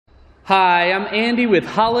Hi, I'm Andy with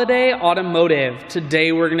Holiday Automotive.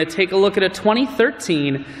 Today we're going to take a look at a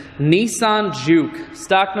 2013 Nissan JUKE.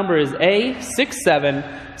 Stock number is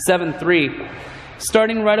A6773.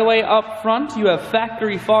 Starting right away up front, you have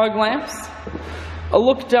factory fog lamps. A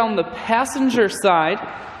look down the passenger side,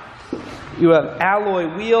 you have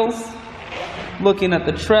alloy wheels. Looking at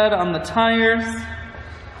the tread on the tires.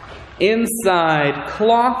 Inside,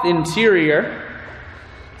 cloth interior.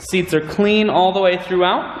 Seats are clean all the way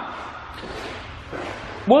throughout.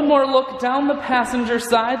 One more look down the passenger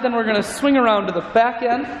side, then we're going to swing around to the back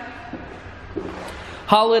end.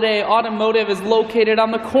 Holiday Automotive is located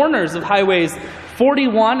on the corners of highways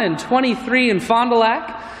 41 and 23 in Fond du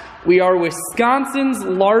Lac. We are Wisconsin's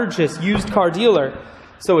largest used car dealer,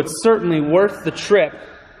 so it's certainly worth the trip.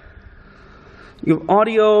 You have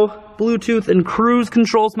audio, Bluetooth, and cruise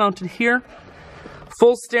controls mounted here.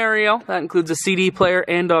 Full stereo, that includes a CD player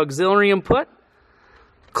and auxiliary input.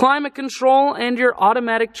 Climate control and your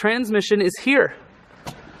automatic transmission is here.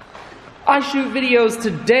 I shoot videos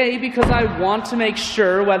today because I want to make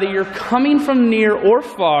sure whether you're coming from near or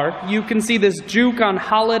far, you can see this JUKE on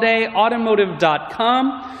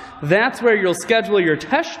holidayautomotive.com. That's where you'll schedule your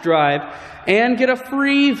test drive and get a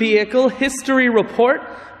free vehicle history report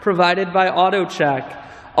provided by AutoCheck.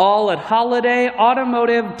 All at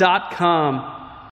holidayautomotive.com.